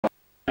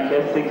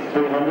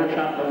S6300.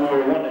 Trap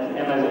number 1 is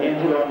Emma's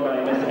Angel, owned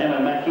by Miss Emma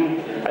Mackey,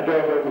 a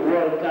daughter of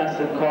World Class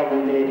and Corby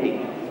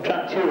Lady.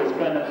 Trap 2 is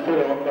Brendan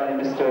Fuller, owned by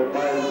Mr.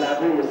 Miles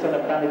Lavery, the son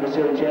of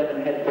Ballybasil Jen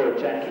and Headford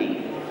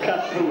Jackie.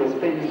 Trap 3 is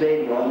Finn's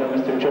Lady, owned by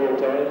Mr. Joe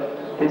Doyle.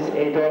 This is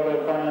a daughter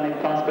of Bionic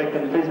Prospect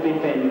and Frisbee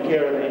Finn,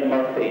 care of N.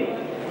 Murphy.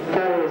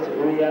 4 is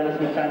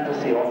Reality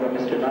Fantasy, owned by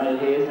Mr. Niall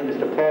Hayes and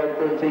Mr. Paul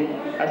Quilty,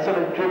 a son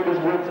of Drippers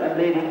Woods and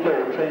Lady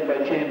Flo, trained by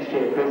James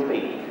J.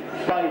 Frisbee.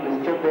 5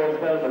 is Jumbo's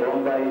Velvet,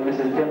 owned by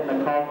Mrs.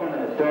 Dimna Corcoran,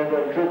 a daughter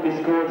of Drippy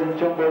Scores and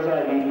Jumbo's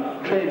Ivy,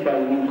 trained by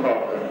Hugh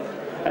Corcoran.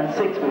 And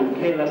 6 was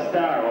Kayla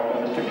Starr, owned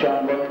by Mr.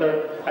 John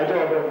Butler, a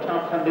daughter of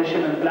Top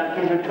Condition and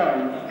Blackie's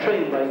Return,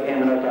 trained by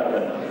Eamon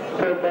O'Donovan.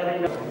 For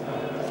betting.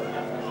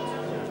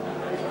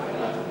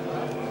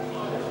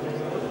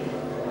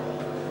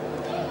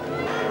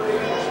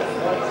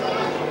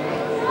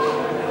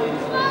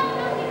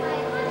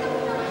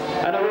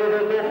 And away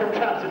they go from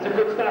traps. It's a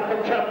good start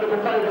from trap number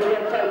 5 on the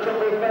outside.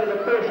 Jumbo's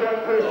Velvet, first run,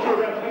 first shoot.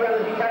 That's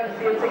Reality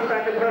Fantasy and 6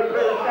 back and third.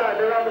 Kayla Starr,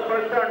 they're on the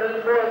first turn and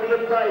 4 on the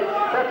inside.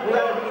 That's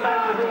Reality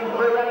Fantasy.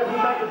 Reality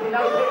Fantasy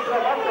now takes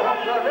off up the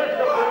hump. Rest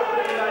up the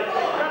opening line.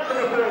 Trap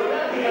number 4,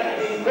 Reality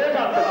Fantasy goes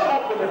off the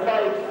top number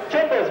 5.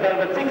 Jumbo's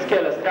Velvet, 6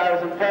 Kayla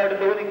Stars, and third,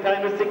 and the winning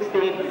time is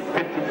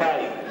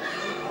 16:55.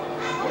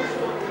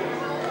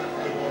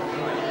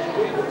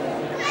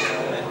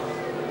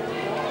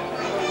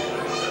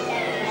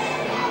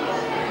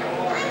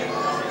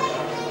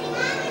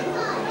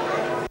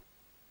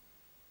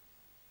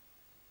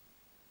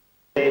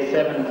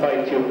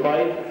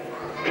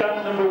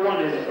 Trap number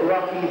 1 is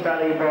Rocky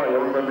Valley Boy,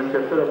 owned by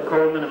Mr. Philip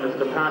Coleman and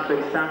Mr.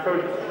 Patrick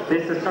Stafford.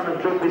 This is son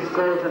of Drippy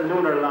Scores and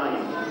Lunar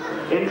Line.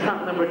 In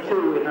trap number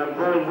 2 we have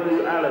Boy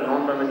Willie Allen,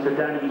 owned by Mr.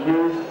 Danny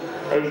Hughes,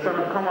 a son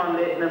of Come On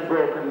Leighton and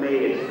Broken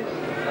Maid.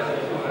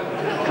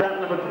 Trap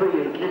number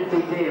 3 is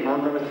Glitzy Dame,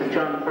 owned by Mr.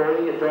 John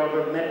Foley, a daughter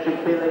of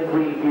Metric Bill and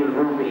Greenfield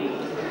Ruby.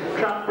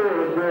 Trap 4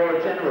 is War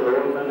General,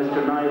 owned by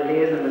Mr. Niall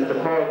Hayes and Mr.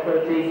 Paul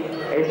Quilty,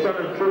 a son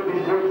of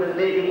Drippy's Woods and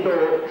Lady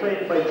Thor,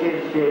 trained by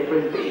James J.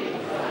 Frisbee.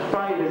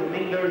 5 is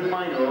Mingler's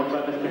Minor, owned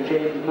by Mr.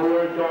 James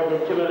Moore, daughter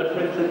of Jamila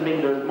Prince and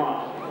Mingler's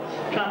Moth.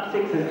 Trap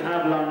 6 is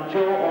Avalon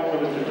Joe, owned by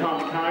Mr. Tom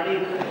Carney,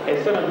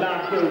 a son of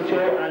Larkhill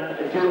Joe and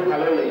Joe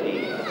Hello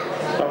Lady.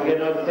 So we're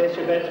going to place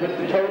your bets with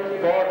the tote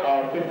for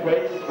our 5th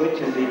race,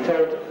 which is the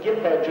tote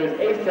gift voucher is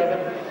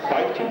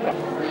A7525.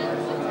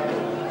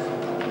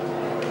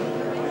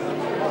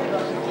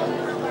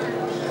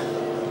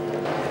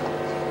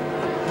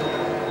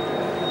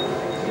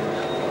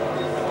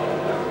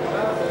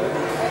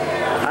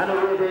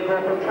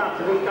 From traps,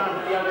 a good start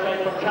from the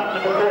outside from trap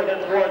number 4,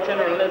 that's War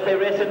General. As they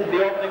race into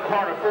the opening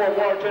corner, 4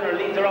 War General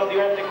leads around the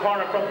opening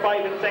corner from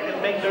 5 and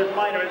 2nd, Mingler's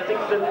Minor, and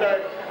 6th and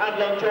 3rd,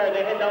 Avalon Joe.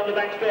 They head down the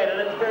back straight,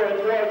 and it's 4,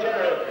 it's War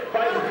General. 5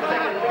 and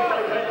 2nd, 6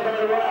 outside, from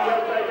the right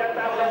outside, that's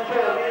Avalon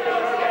Joe. They head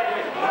down again.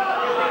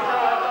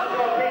 Avalon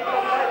Joe takes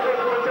off 5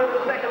 first, 4 to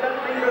 2nd, that's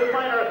Mingler's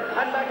Minor,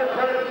 and back and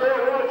 3rd, it's 4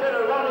 War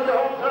General, round in the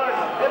home turn.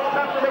 It's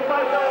trap number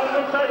 5 down on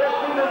the inside, that's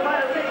Mingler's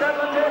Minor, 6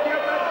 Avalon Joe on the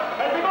outside,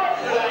 and we go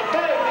to the line.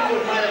 5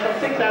 Mingler's Minor from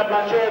 6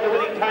 Avalon Joe, the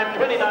winning time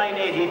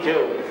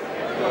 29:82.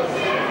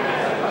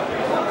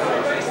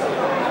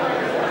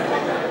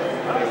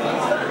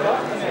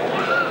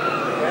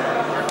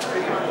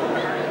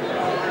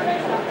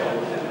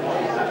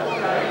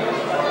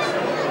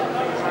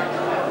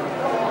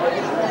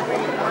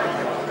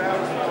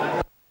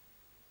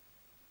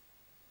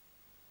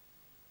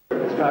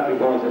 Traffic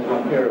goes as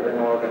one pair of an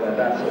organ, and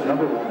that's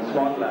number 1,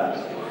 Swan Labs.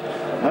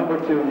 Number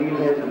 2, Neil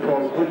Hayes and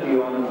Paul Quilty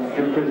on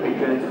Jim Frisbee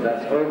trains,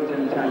 that's Urbs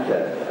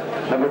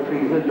Intacta. Number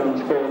 3, Hill John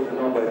Scholes is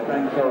owned by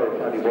Frank Tower,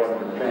 Paddy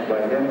Waterford, trained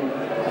by him.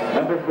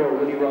 Number 4,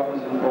 Willie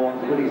Robinson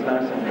owns Willie's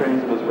Last and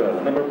trains him as well.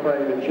 Number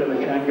 5 is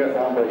Chimichanga,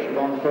 owned by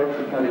Siobhan First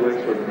and Paddy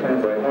Wexford,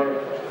 trained by her.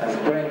 And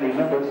finally,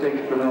 number 6,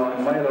 Benoit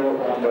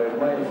Milo, owned by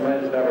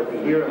Miles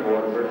Laverty here in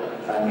Waterford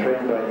and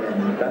trained by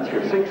him. That's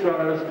your 6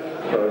 runners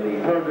for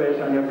the 3rd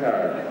race on your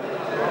card.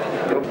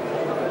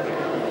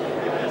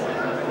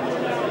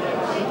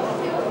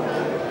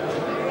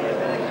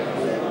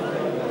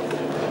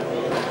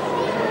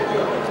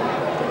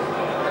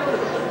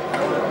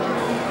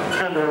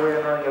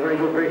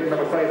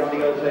 Number 5 on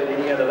the outside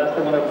in the other. That's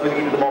the one that's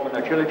moving at the moment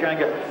now.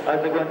 Chimichanga,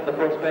 as they go into the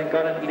first bank,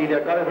 got into the lead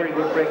there, got a very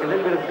good break. A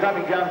little bit of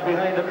traffic jams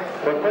behind them,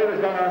 but 5 has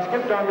gone on,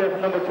 skipped down there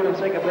from number 2 in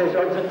 2nd place.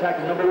 Urbs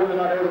Intacta, number 1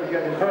 not out of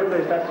yet in 3rd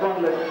place. That's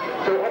Swanless.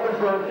 So up in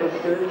front is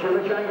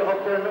Chimichanga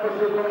up there. Number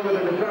 2 coming with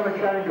a determined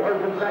challenge.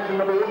 Urbs Intacta,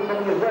 number 1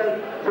 coming as well.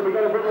 So we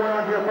got a good one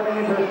on here coming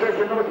into the stretch.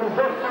 Number 2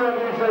 first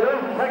on the inside.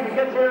 Urbs Intacta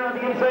gets here on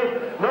the inside.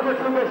 Number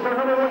 2 goes for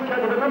number 1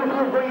 challenge, but number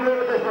 2 is bringing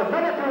over this one.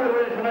 Number 2 will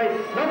win tonight.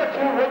 Number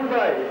 2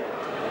 1-5.